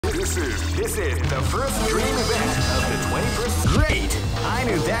This is the first dream event of the 21st. Great! I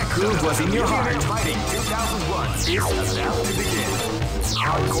knew that groove was in your heart. Fighting 2001 is about to begin.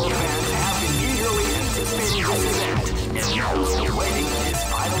 Hardcore fans have been eagerly anticipating this event, and now the waiting is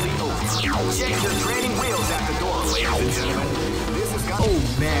finally over. Check your training wheels at the door, ladies and gentlemen. This is oh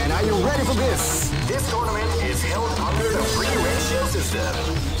man, are you ready for this? This tournament is held under the free ratio system.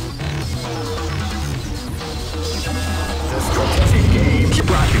 The strategic game. Keep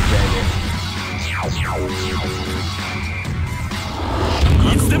rocking, baby.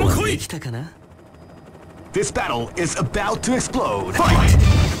 This battle is about to explode. Fight!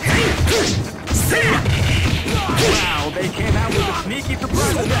 Wow, they came out with a sneaky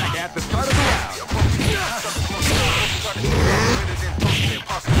surprise attack at the start of the round.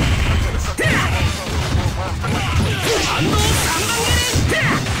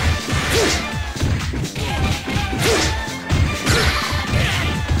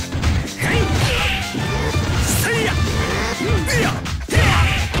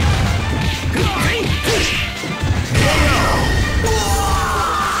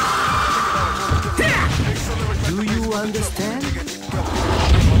 Do you understand?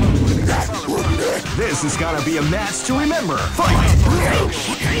 This is gonna be a match to remember. Fight!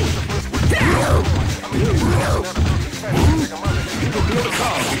 You can feel the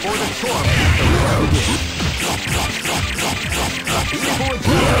calm before the storm. Beautiful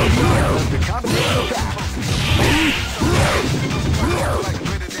example of the combination attack.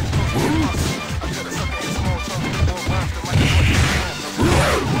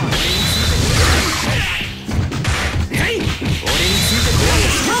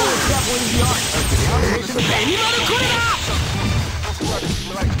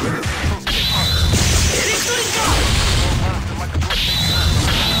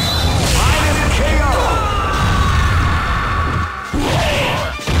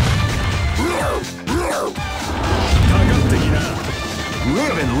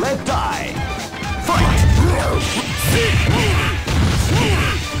 Live and let die. Fight! They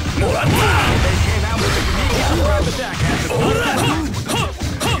came out with a sneaky surprise attack at the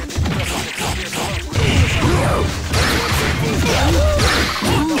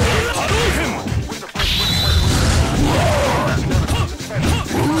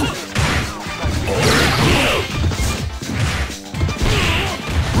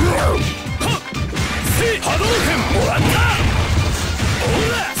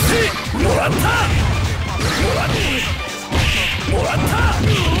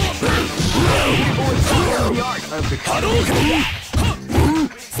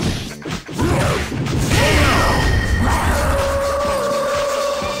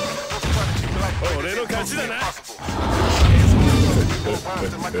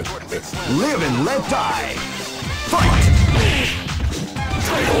Live and let die. Fight!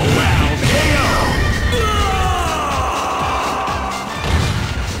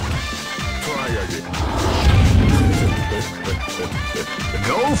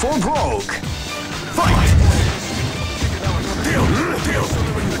 Go for broke. Fight!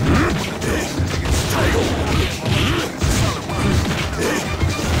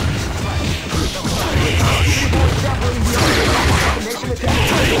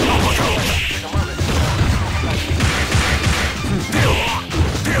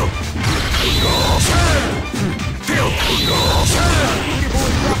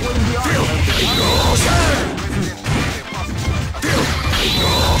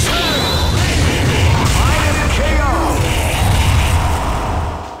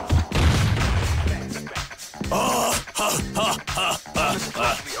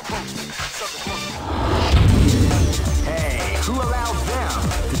 Hey, who allowed them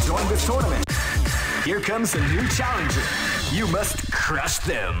to join this tournament? Here comes a new challenger. You must crush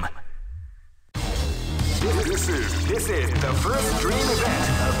them. This is the first dream event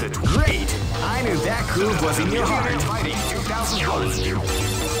of the great. I knew that groove was in your heart. Fighting 2001.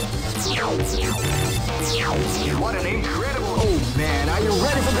 What an incredible! Oh man, are you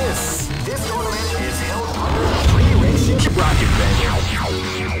ready for this? This tournament is held under the free ratio. Keep rocking, baby.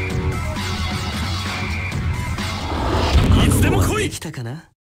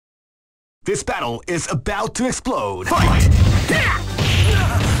 This battle is about to explode. Fight!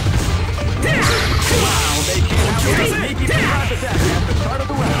 Wow, they came out with a sneaky surprise attack at the start of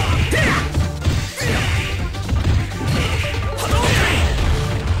the round.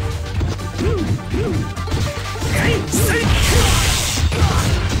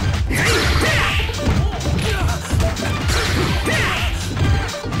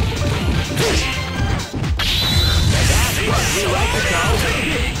 That's what we like to call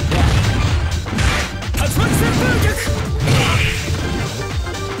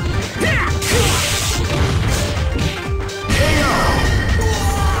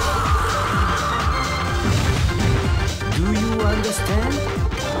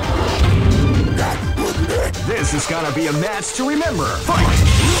gonna be a match to remember. Fight! Now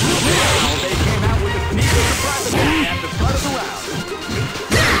they came out with a sneaky surprise attack at the start of the round.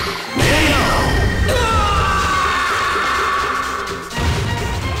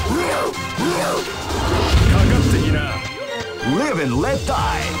 Live and let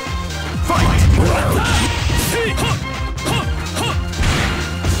die. Fight!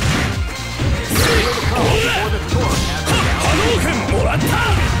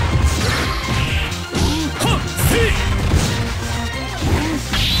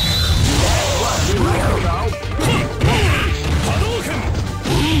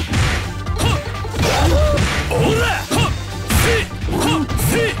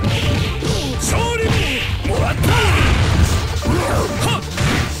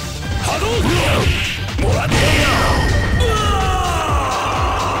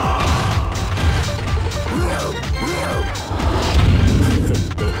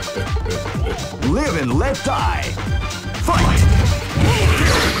 Live and let die. Fight!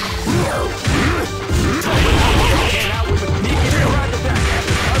 Came out with a sneaky surprise attack at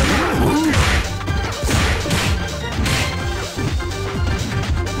the start of the round.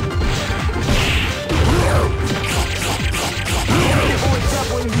 Avoid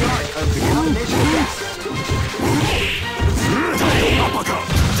doubling the art of the combination attack.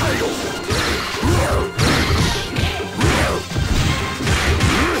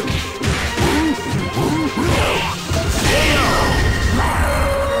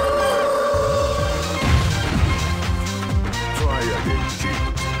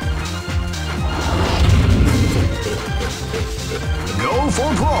 Go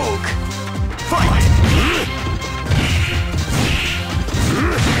for broke. Fight!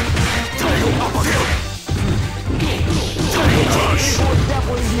 Tiger uppercut. Tiger crush.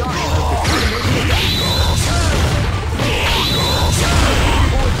 Definitely the art of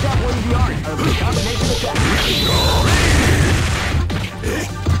the combination attack.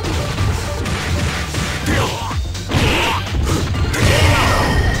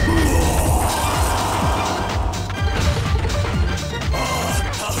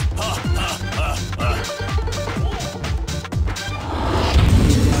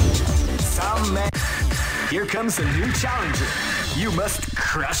 Here comes a new challenger. You must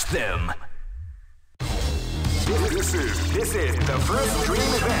crush them. This is the first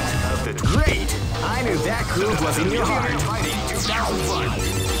dream event of the great. I knew that groove was in your heart. Fighting 2001.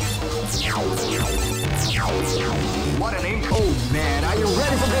 What an ink! Oh man, are you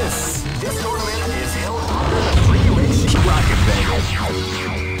ready for this? This tournament is held under the free ratio rocket bang.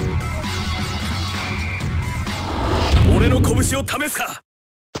 俺の拳を試すか。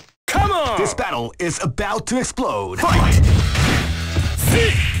Come on! This battle is about to explode. Fight!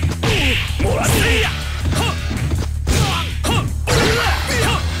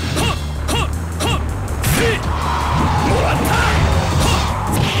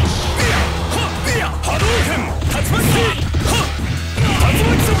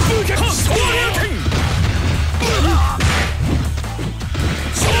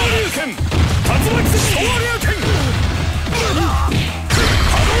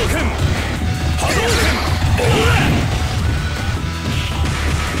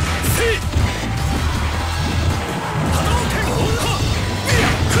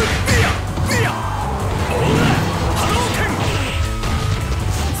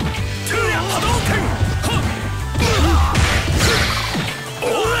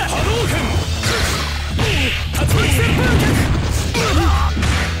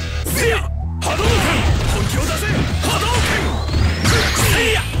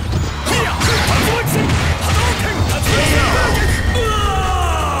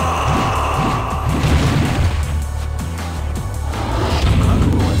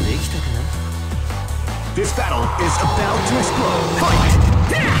 This battle is about to explode. Fight!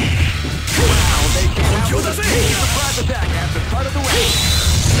 Wow, they came out with a surprise attack at the start of the round.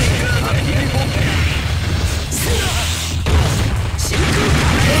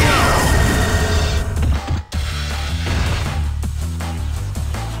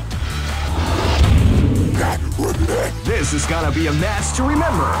 This is gonna be a match to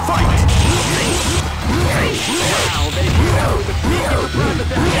remember. Fight! Wow, they came out with a surprise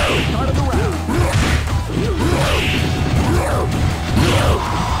attack at the start of the round.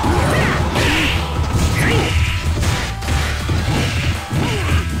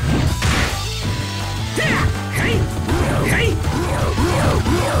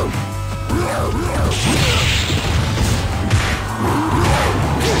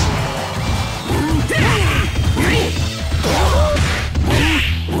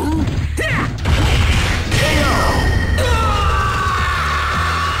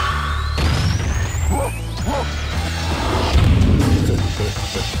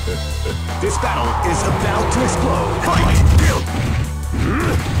 This battle is about to explode. Fight!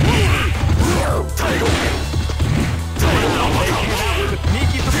 With a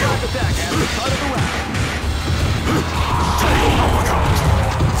sneaky surprise attack at the start of the round.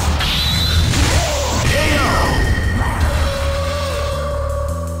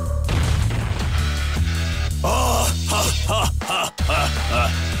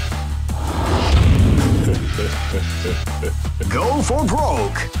 Go for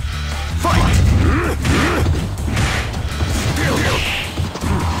broke. Fight!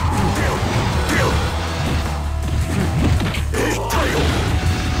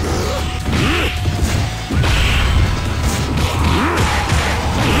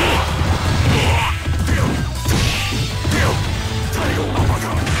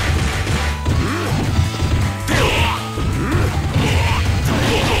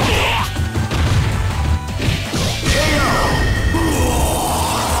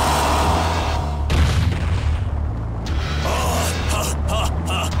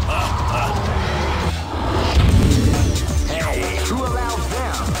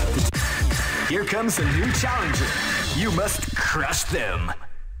 Here comes a new challenger. You must crush them.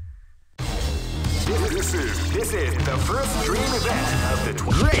 This is the first dream event of the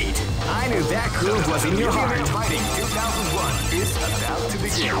Great! I knew that groove was in your heart. Fighting 2001 is about to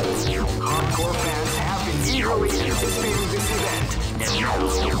begin. Hardcore fans have been eagerly anticipating this event, and now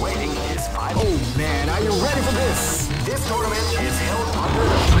the waiting is final. Oh man, are you ready for this? This tournament is held under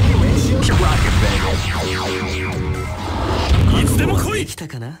the free ratio. Rock it, baby.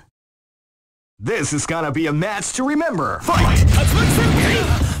 This is gonna be a match to remember. Fight!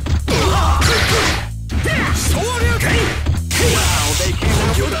 Wow, they came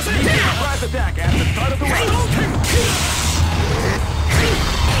out with a surprise attack at the start of the round.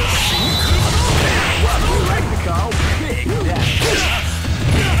 What we like to call Big Dash.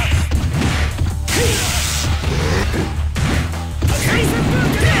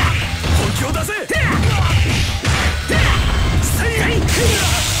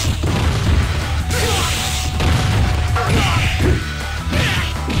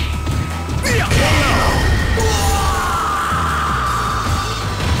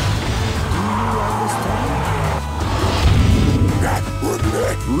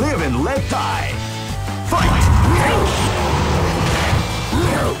 Live and let die. Fight!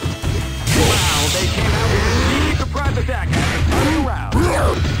 Wow, they came out with a sneaky surprise attack at the start of the round.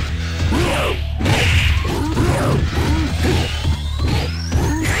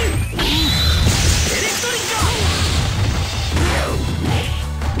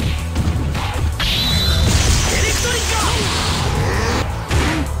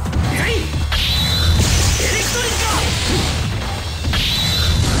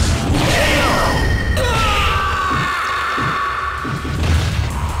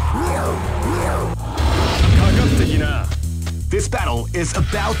 This battle is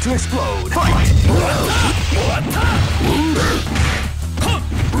about to explode. Fight!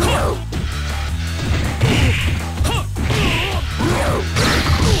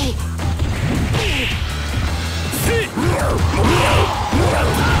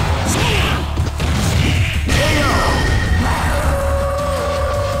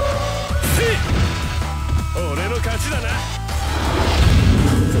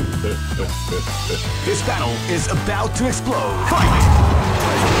 This battle is about to explode. Fight!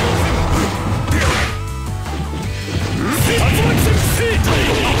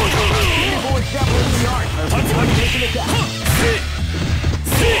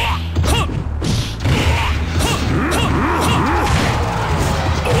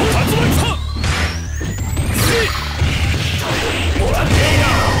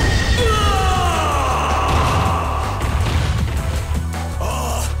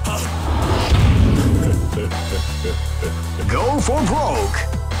 Go for broke.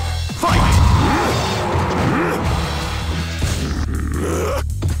 Fight!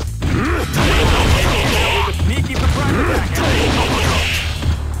 With a sneaky surprise attack.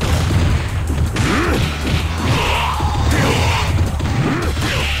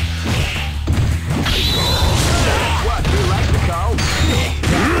 What we like to call Big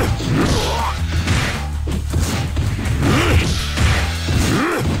Dash.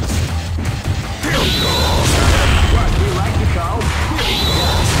 What we like to call Big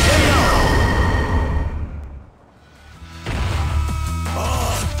Dash.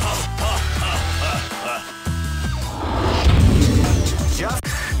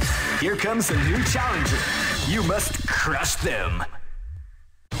 Here comes a new challenger. You must crush them.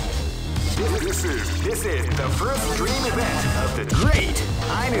 This is the first dream event of the Great!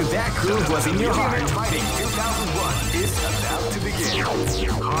 I knew that groove was in your heart. Fighting 2001 is about to begin.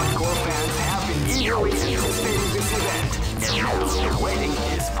 Hardcore fans have been eagerly anticipating this event, and now the waiting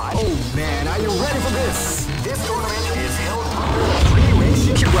is final. Oh man, are you ready for this? This tournament is held under the free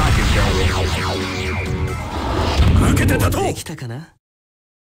ratio. Keep rocking, baby.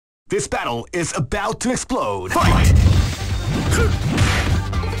 This battle is about to explode. Fight!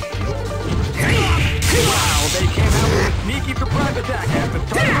 Wow, they came out with a sneaky surprise attack at the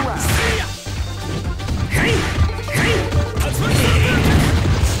start of the round.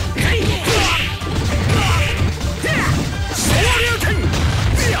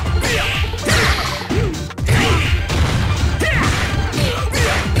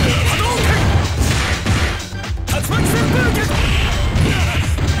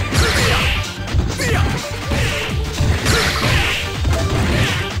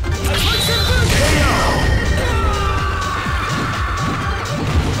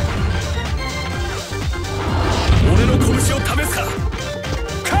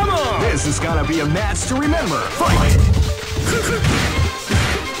 Come on! This is gonna be a match to remember. Fight! Wow,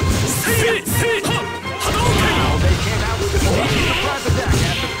 they came out with a sneaky surprise attack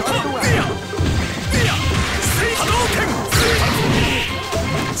at the start of the round.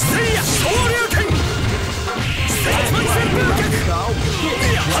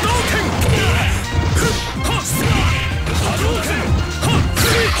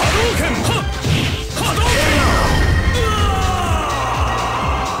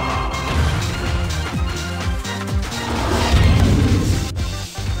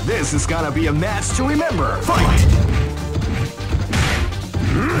 This is gonna be a match to remember. Fight!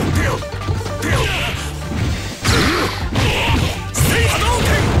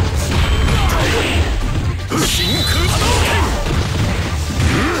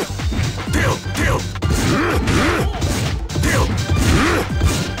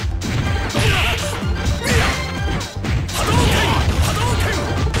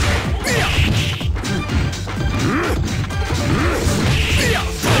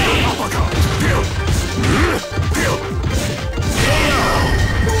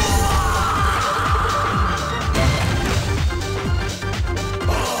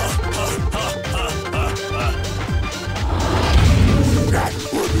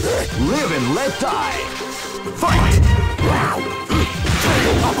 Live and let die. Fight!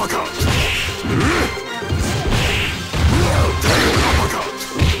 Uppercut!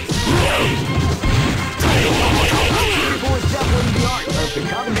 People is definitely the art of the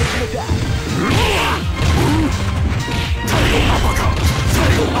combination attack. Uppercut!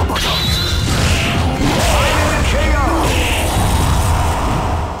 Uppercut! KO!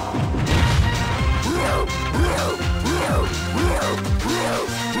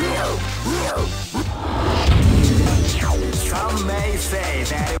 Some may say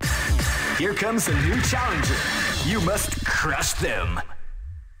that here comes a new challenger. You must crush them.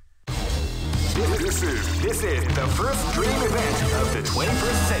 This is the first dream event of the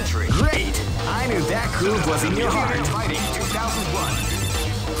 21st century. Great! I knew that groove was in your heart. Fighting 2001.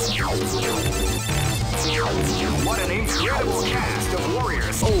 What an incredible cast of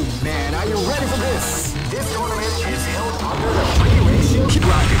warriors. Oh man, are you ready for this? This tournament is held under the free ratio. Keep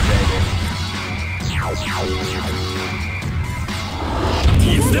rocking, baby.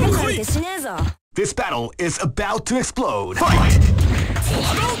 This battle is about to explode. Fight!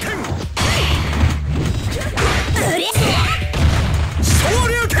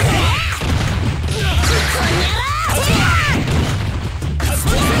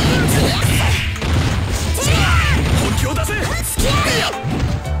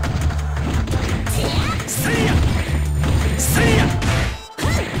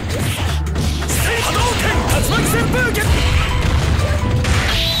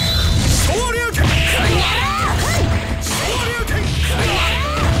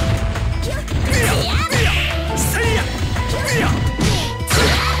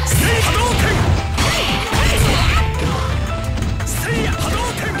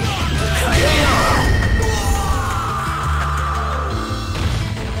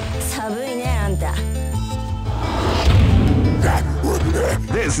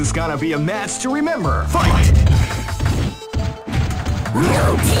 This is gonna be a match to remember. Fight!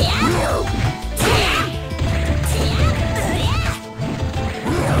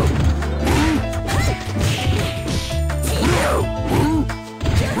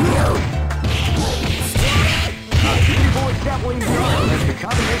 People is definitely known as the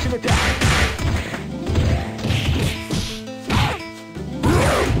combination attack.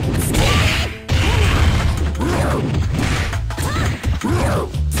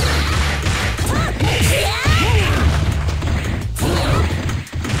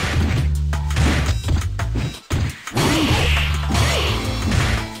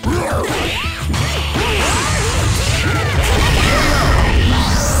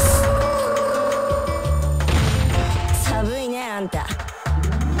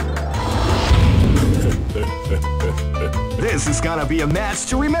 gonna be a match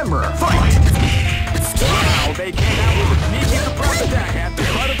to remember. Fight! Wow, they came out with a sneaky surprise attack at the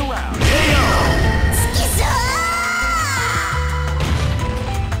start of the round.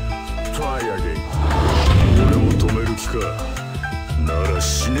 Try again.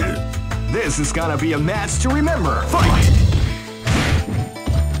 This is gonna be a match to remember. Fight!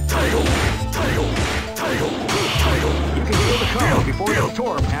 You can feel the call before the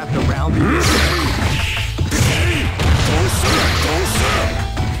storm at the round begins.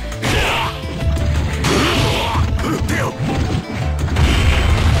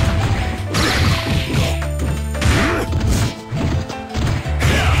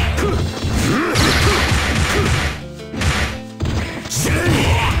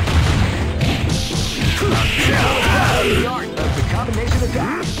 The art of the combination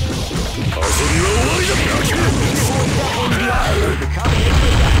attack.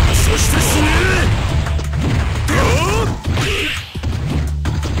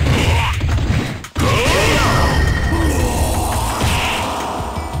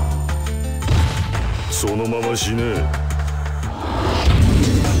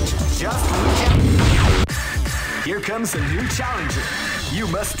 Here comes a new challenger. You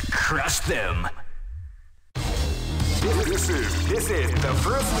must crush them. This is the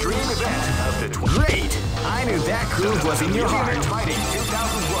first dream event of the Great! I knew that groove was in your heart. Fighting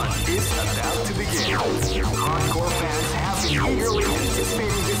 2001 is about to begin. Hardcore fans have been eagerly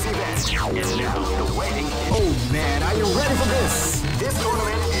anticipating this event. And now the waiting. Oh man, are you ready for this? This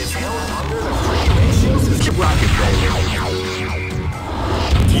tournament is held under the free ratio system.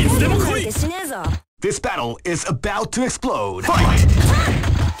 This battle is about to explode. Fight!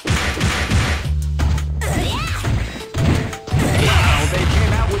 They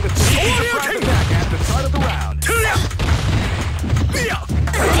came out with a surprise attack at the start of the round.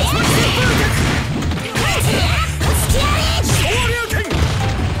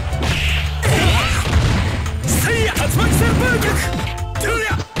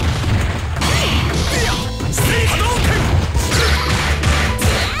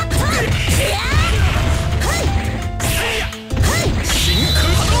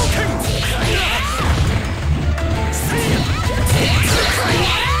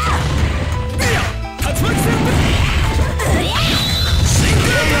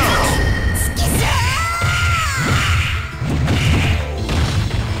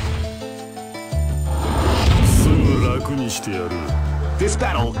 This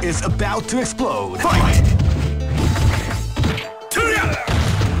battle is about to explode. Fight!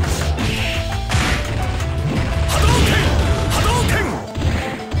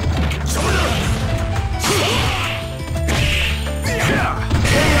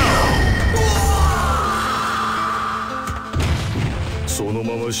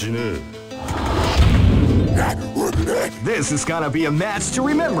 This is gonna be a match to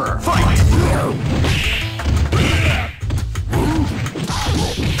remember. Fight!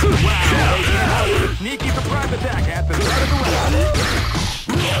 Wow, sneaky surprise attack at the start of the round.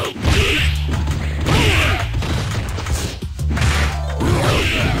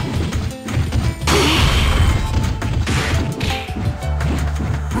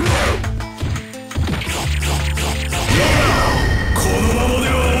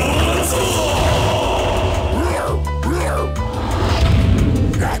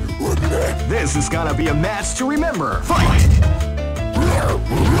 This is gonna be a match to remember. Fight!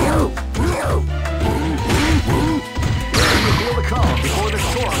 Feel the calm before the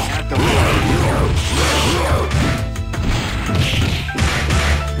storm at the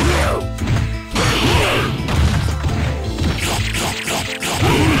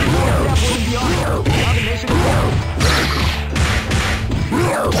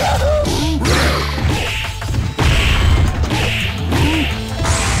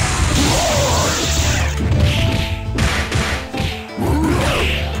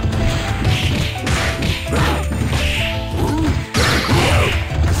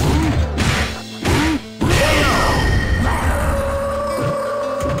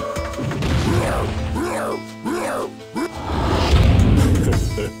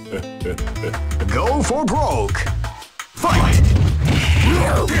Go for broke. Fight!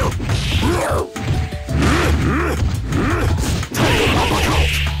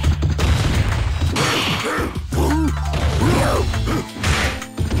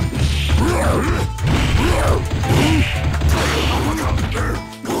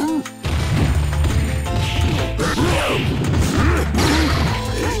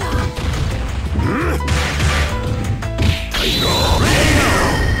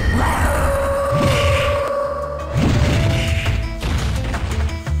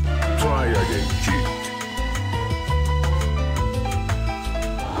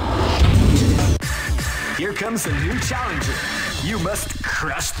 Here comes a new challenger. You must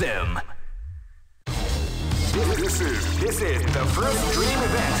crush them. This is the first dream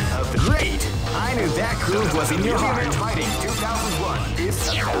event of the great. I knew that groove was in your heart. Fighting 2001 is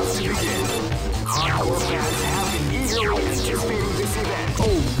about to begin. Hardcore fans have been eagerly anticipating this event.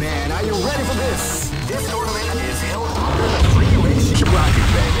 Oh man, are you ready for this? This tournament is held under the free ratio. Keep rocking,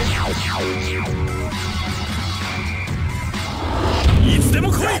 baby.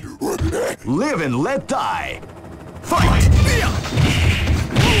 Live and let die. Fight!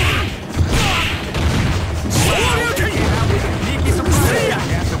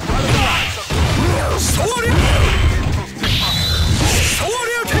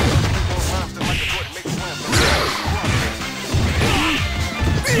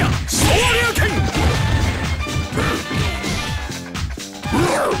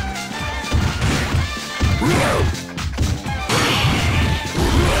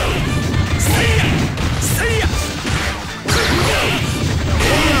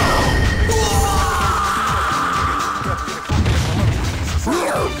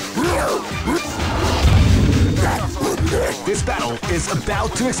 This battle is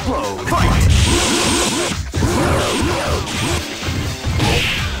about to explode. Fight!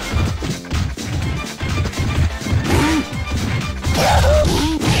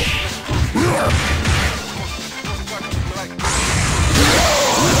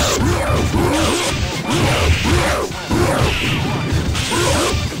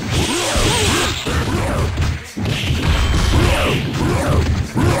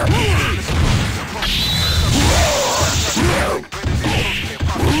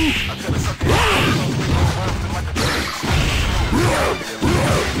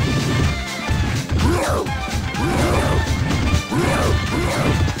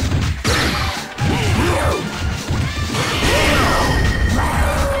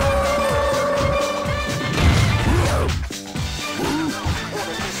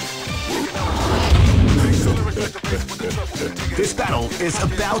 This battle is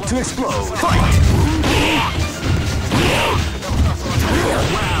about to explode. Fight!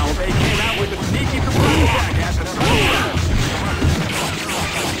 Wow, they came out with a sneaky surprise attack after the first round.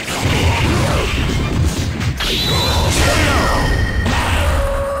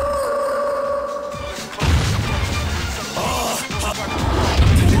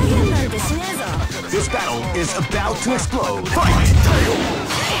 This battle is about to explode. Fight!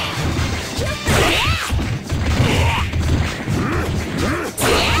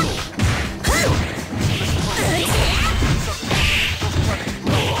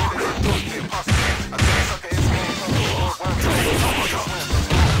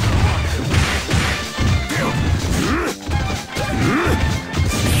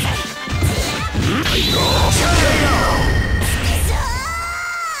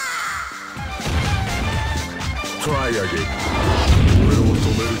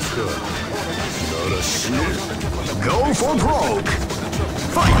 Go for broke!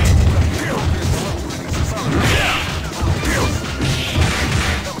 Fight!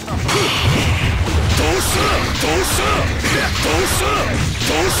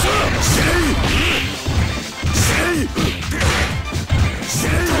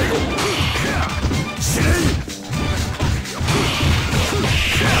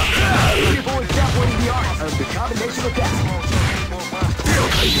 People is definitely the art of the combination attack.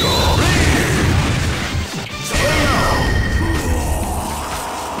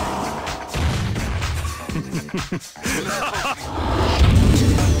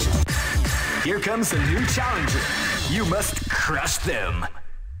 Here comes a new challenger. You must crush them.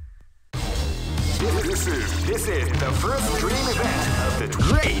 This is the first dream event of the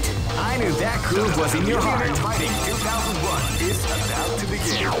great. I knew that groove was in your heart. Fighting 2001 is about to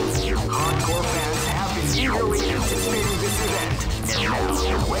begin. Hardcore fans have been eagerly anticipating this event, and now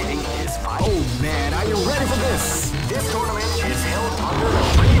the waiting is final. Oh man, are you ready for this? This tournament is held under the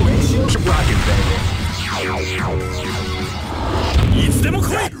free ratio. Keep rocking, baby.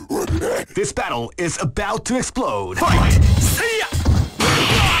 This battle is about to explode. Fight!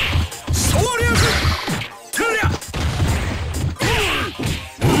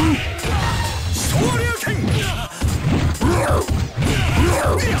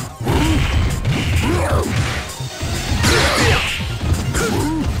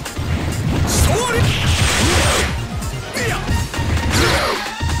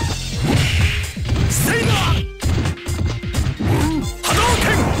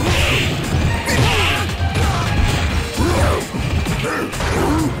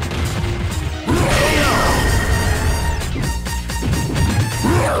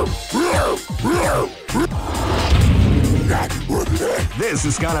 This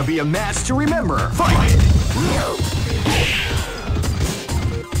is gonna be a match to remember. Fight!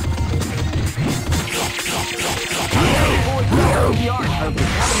 The art of the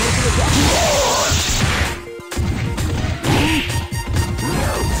combination attack.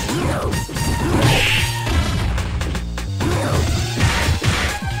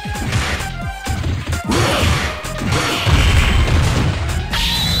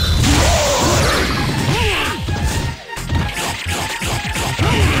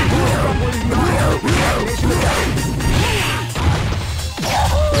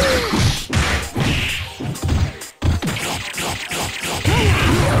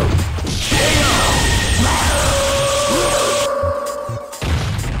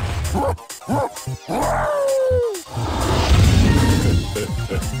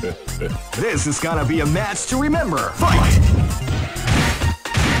 This is gonna be a match to remember. Fight!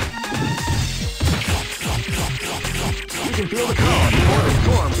 You can feel the calm before the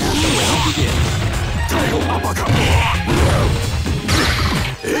storm as the round begins. Title uppercut!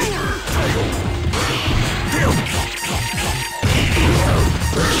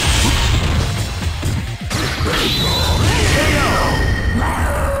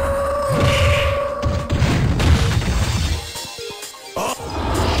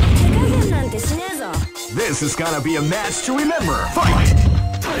 This is gonna be a match to remember. Fight!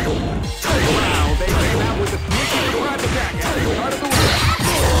 Wow, they came out with a sneaky surprise attack at the start of the round.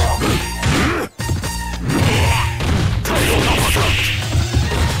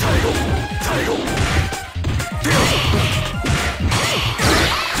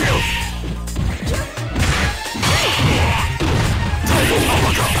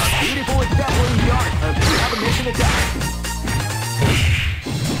 Beautiful example in the art of the combination attack.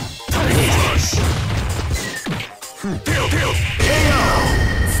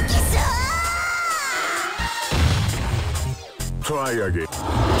 Try again.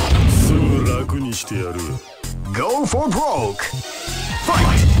 Go for broke.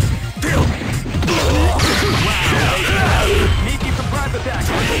 Fight! Sneaky surprise attack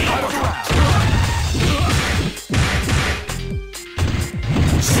at the start of the round.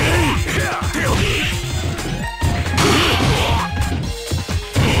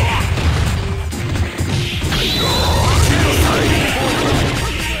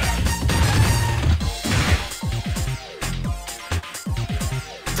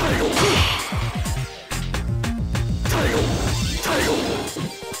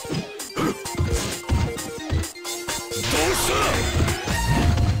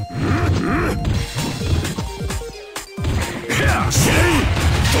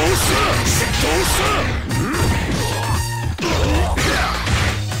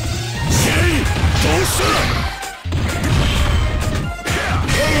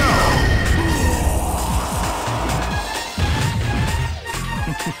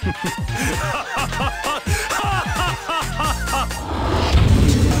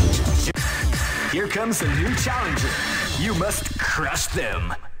 Here comes a new challenger. You must crush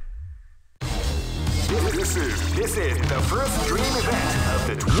them. This is the first dream event of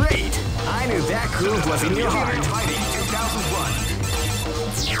the Great! I knew that groove was in your heart. Fighting 2001.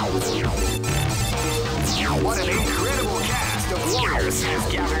 What an incredible cast of warriors has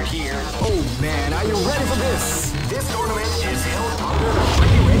gathered here. Oh man, are you ready for this? This tournament is held under the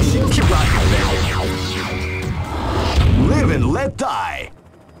free ratio. Live and let die.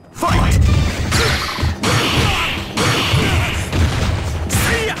 Fight!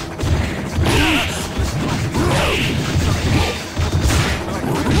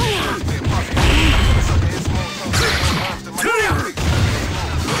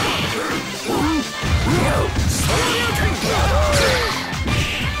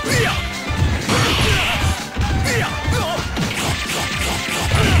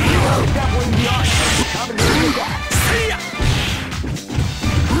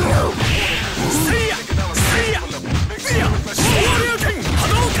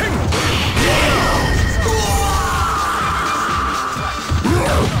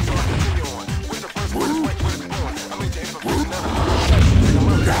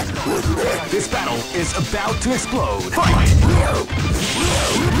 This battle is about to explode. Fight!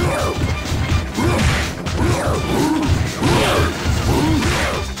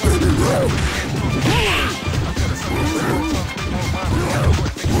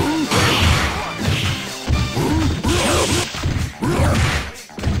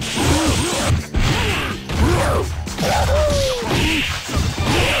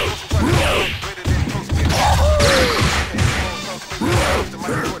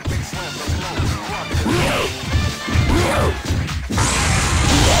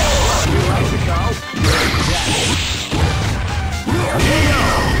 Yeah.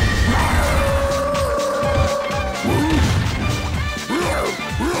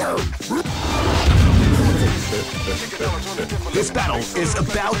 This battle is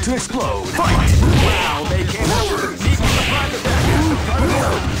about to explode. Fight! Wow, they came out with a sneaky surprise attack.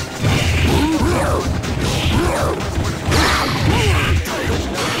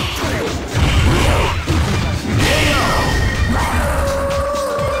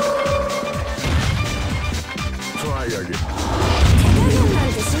 Try again.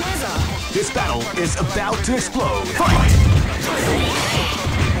 This battle is about to explode. Fight!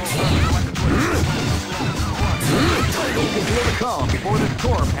 You can feel the calm before the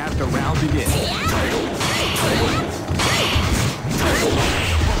storm as the round begins.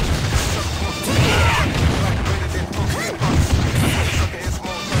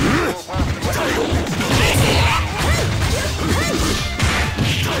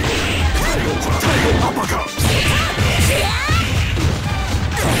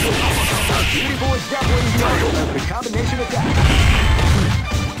 Beautiful is definitely the art of the combination attack.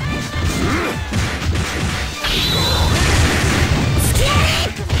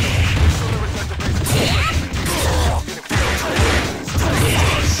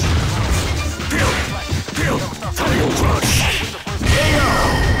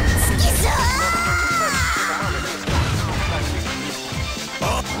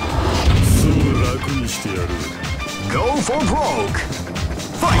 Go for broke!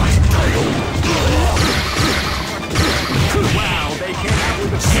 Fight! Wow, they came out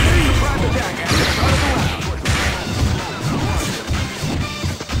with a surprise attack at the start of the round.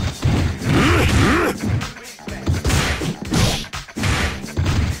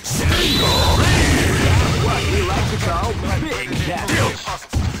 What we like to call big damage.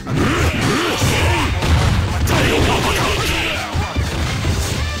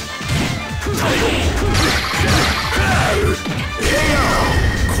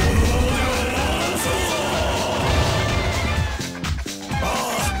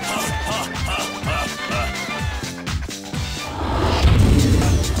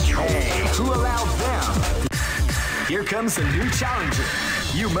 Here comes a new challenger.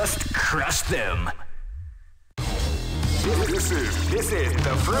 You must crush them. This is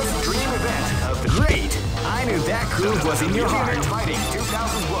the first dream event of the great. I knew that groove was in your heart. Fighting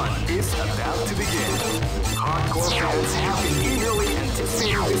 2001 is about to begin. Hardcore fans have been eagerly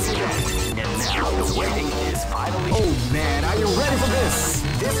anticipating this event, and now the waiting is finally. Oh man, are you ready for this?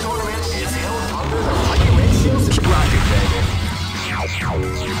 This tournament is held under the free ratio system. Rocket, baby.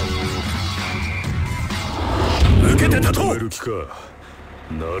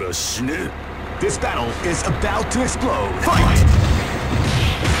 This battle is about to explode. Fight!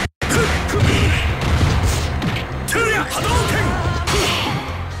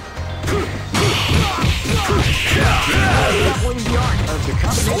 Definitely the art of the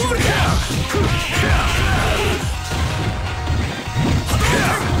combination attack.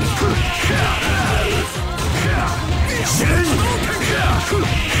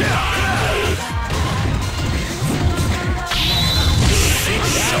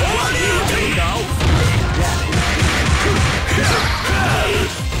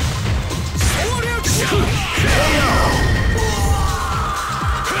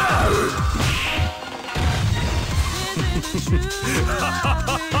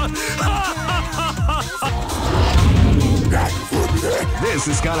 This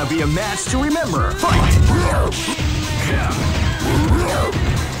is gonna be a match to remember. Fight!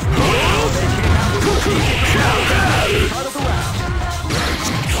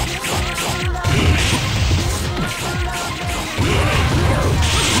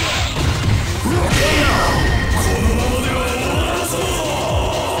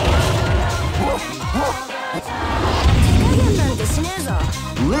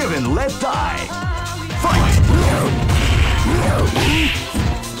 Live and let die. Fight!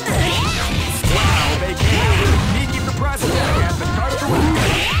 Wow, they came out with a sneaky surprise attack at the start of the round.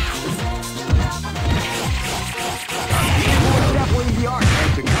 Definitely the art of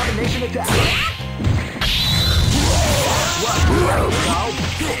the combination attack. What we call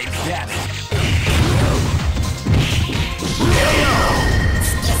big damage.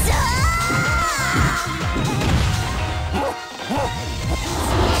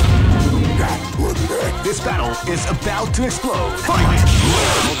 This battle is about to explode. Fight!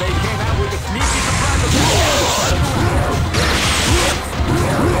 Well, they came out with a sneaky surprise attack.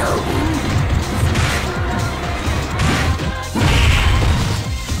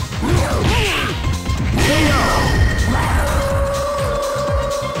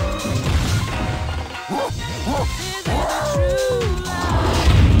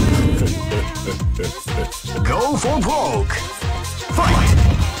 Go for broke! Fight!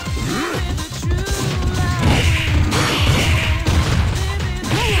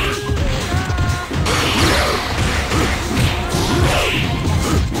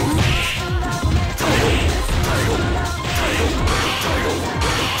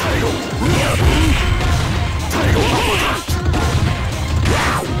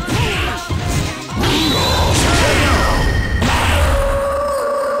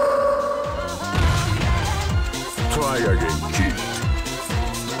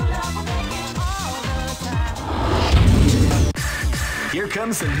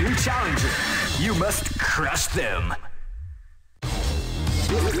 comes a new challenger. You must crush them.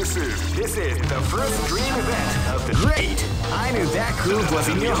 This is the first dream event of the Great! I knew that groove was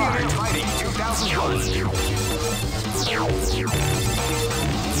in your heart. Fighting 2001.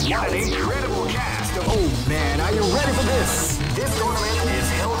 What an incredible cast of... Oh man, are you ready for this? This tournament is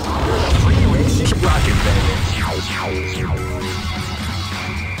held under the free ratio. Keep rocking, baby.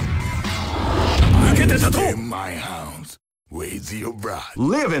 In my house, with your bride.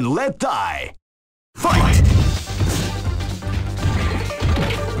 Live and let die. Fight!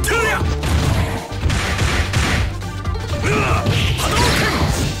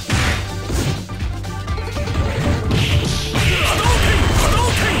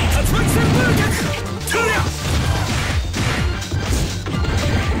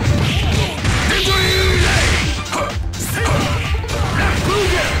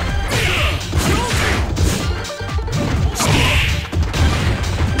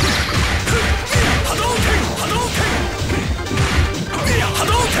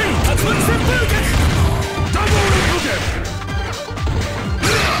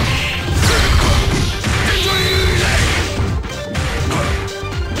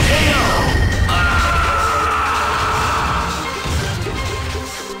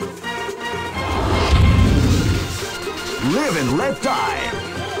 Live and let die.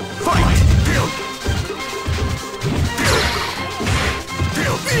 Fight!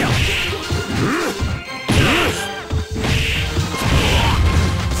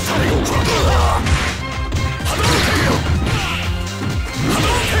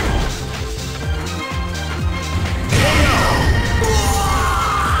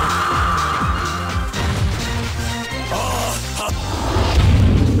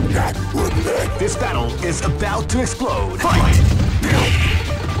 This battle is about to explode. Fight!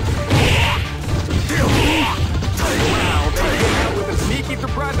 Wow, they came out with a sneaky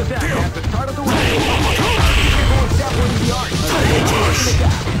surprise attack at the start of the round. People establishing the art of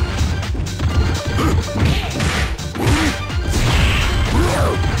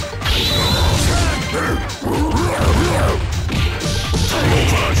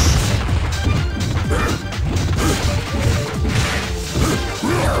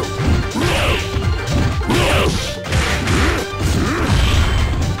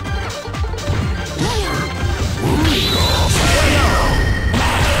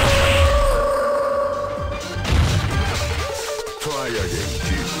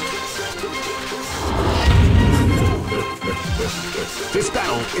This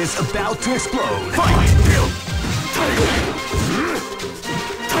battle is about to explode. Fight!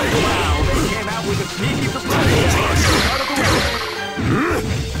 Wow, they came out with a sneaky surprise attack.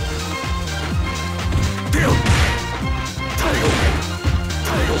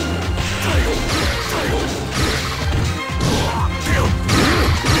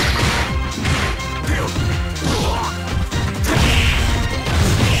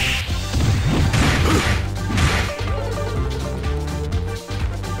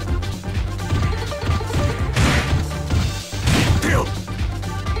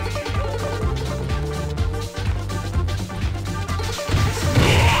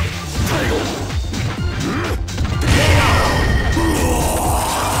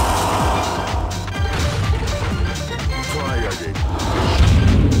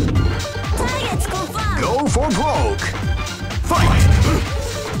 Go for broke. Fight!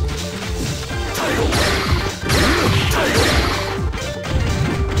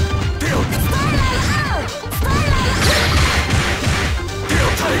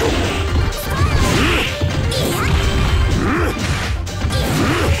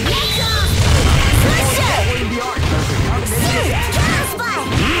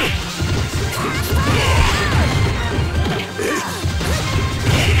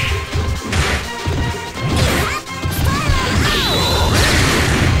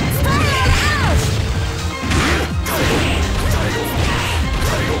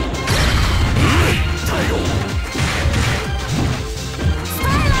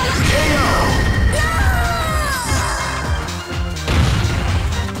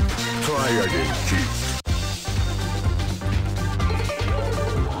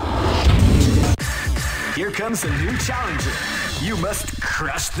 Here comes a new challenger. You must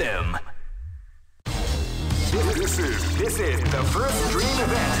crush them. This is the first dream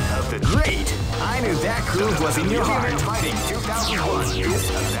event of the Great! I knew that groove was in your heart. Fighting 2001 is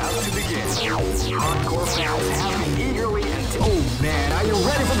about to begin. Hardcore fans have been eagerly anticipating. Oh man, are you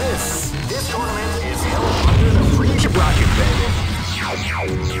ready for this? This tournament is held under the free rocket, baby.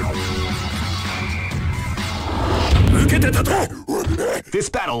 This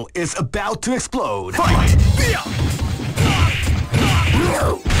battle is about to explode. Fight!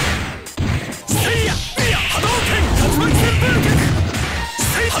 せいや波動拳竜巻旋風脚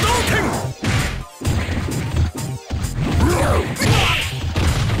せい波動拳波動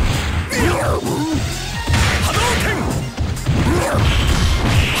拳波動拳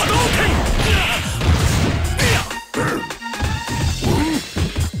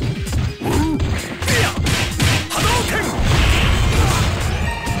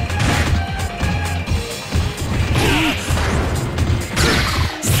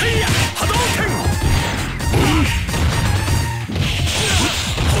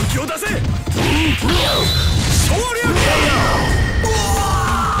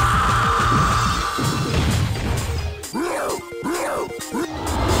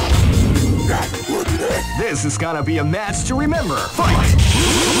This is gonna be a match to remember. Fight!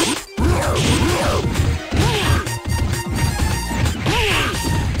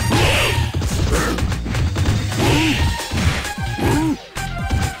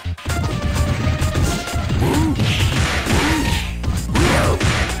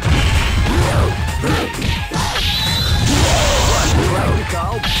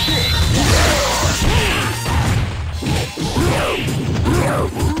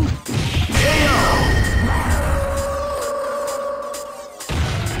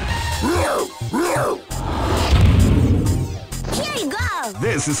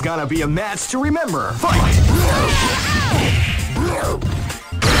 This is gonna be a match to remember. Fight!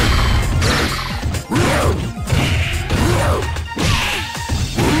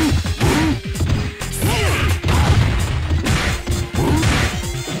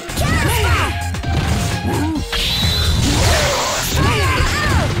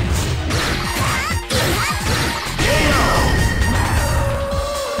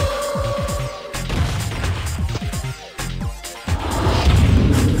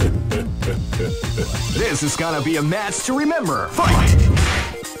 This is gonna be a match to remember. Fight!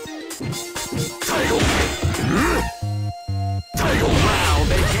 Wow,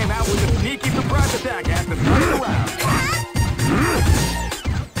 they came out with a sneaky surprise attack at the start of the round.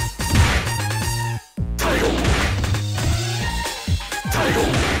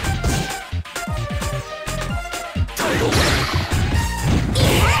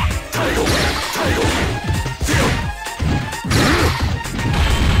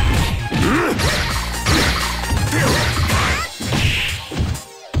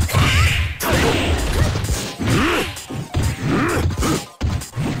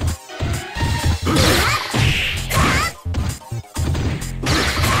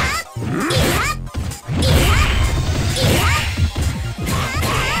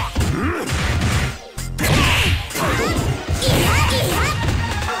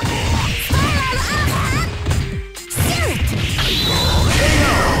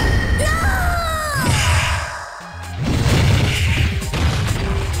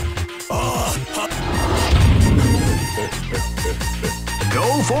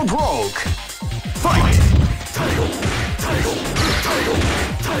 Go for broke. Fight!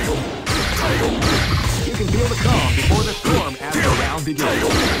 You can feel the calm before the storm as the round begins.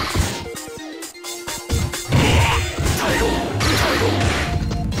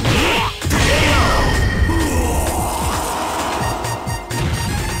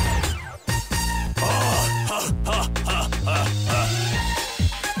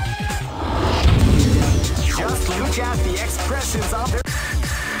 Just look at the expressions of their...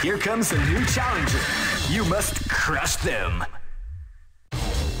 Here comes a new challenger. You must crush them.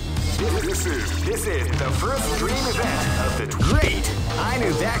 This is the first dream event of the... Great! I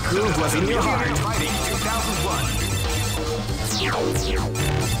knew that groove was in your heart. Fighting 2001.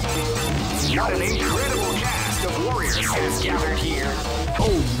 What an incredible cast of warriors has gathered here.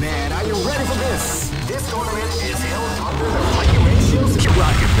 Oh man, are you ready for this? This tournament is held under the free ratios.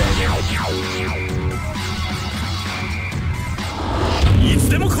 Rocket baby.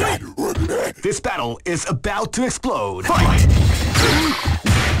 This battle is about to explode. Fight!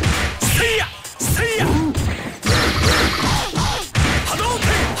 See ya! See ya!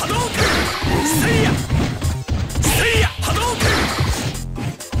 Hadouken! Hadouken! See ya! See ya! Hadouken!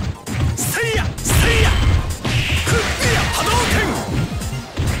 See ya! See ya! Hadouken!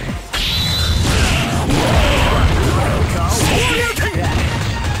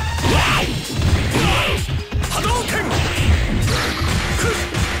 Hadouken!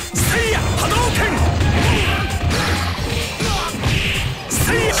 See ya! Hadouken!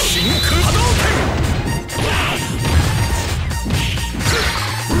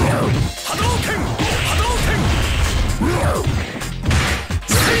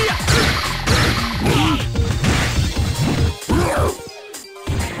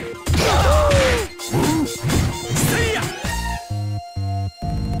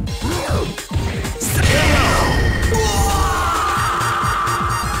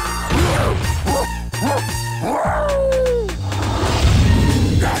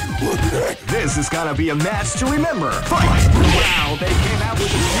 This is gonna be a match to remember. Fight! Wow, they came out with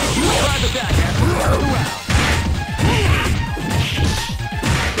a sneaky drive attack after the start of the round.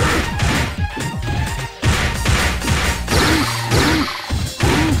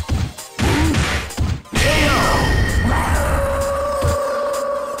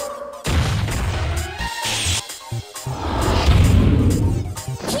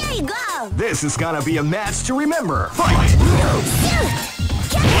 This is gonna be a match to remember. Fight!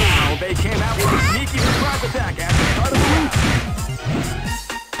 Wow, they came out with a sneaky surprise attack at the start of the round.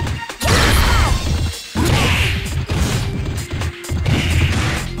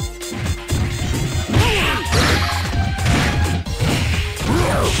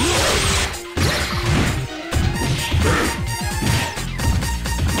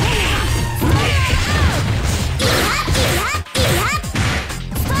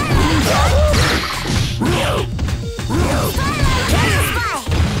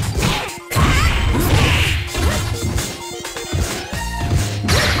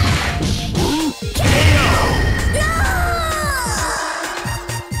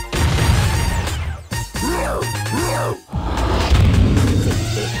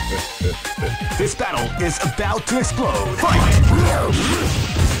 This battle is about to explode. Fight!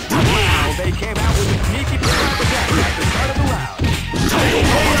 Wow, they came out with a sneaky surprise attack at the start of the round.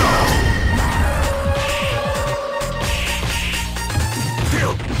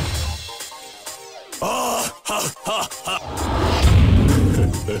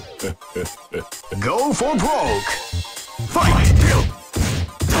 Go for broke. Fight!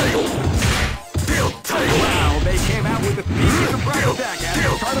 Wow, they came out with a sneaky surprise attack at the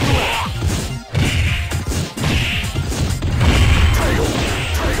start of the round.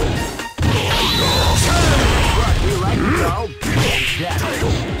 Right, we like to go.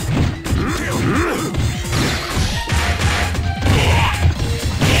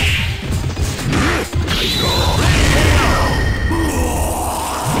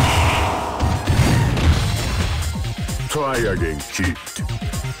 Try again, kid.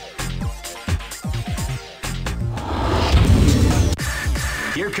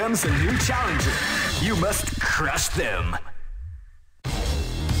 Here comes a new challenger. You must crush them.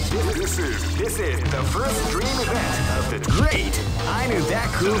 This is the first dream event of the great. I knew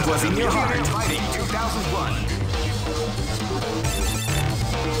that groove was in your heart. Fighting 2001.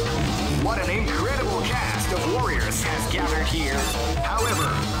 What an incredible cast of warriors has gathered here. However,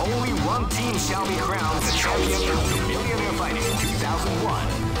 only one team shall be crowned the champion of the Millionaire Fighting 2001.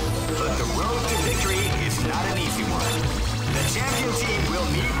 But the road to victory is not an easy one. The champion team will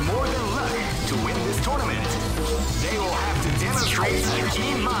need more than luck to win this tournament. They will have to demonstrate a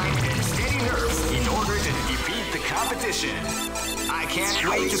keen mind and steady nerves in order to defeat the competition. I can't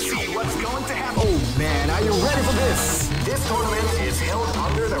wait to see what's going to happen. Oh man, are you ready for this? This tournament is held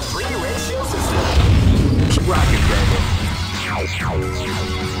under the free ratio system. Keep rocking, baby.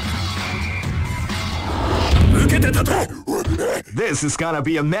 This is gonna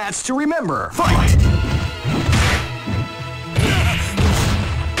be a match to remember. Fight!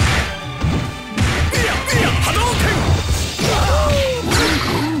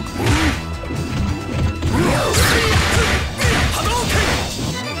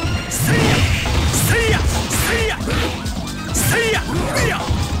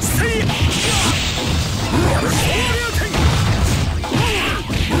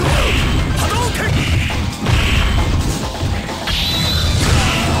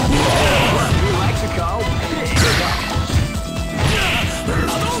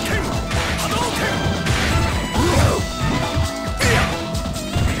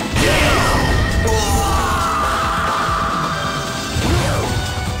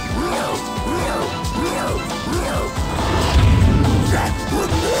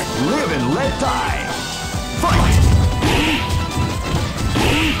 Live and let die. Fight!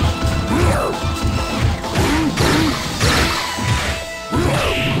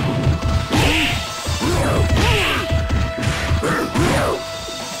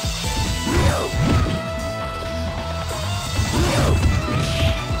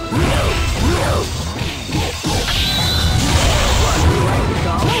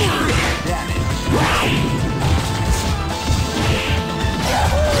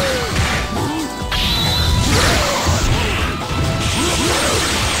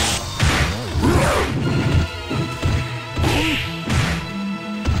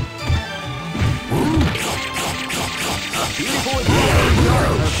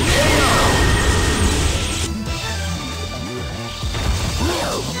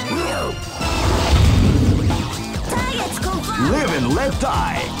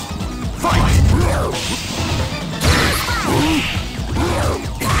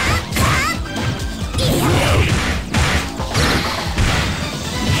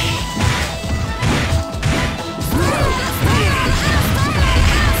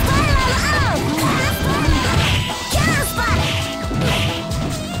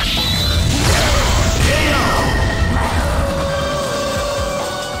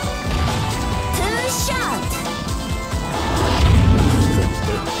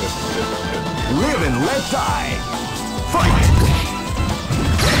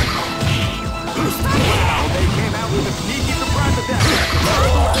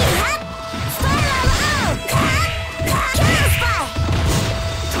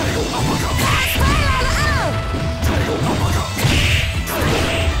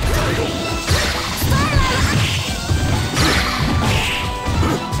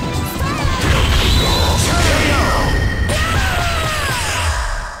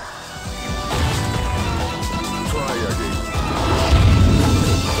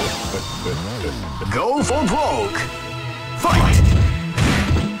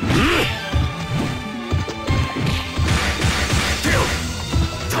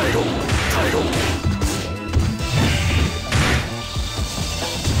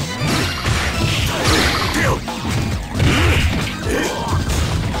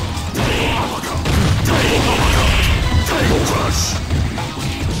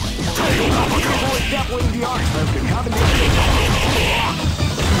 Definitely the art of the combination.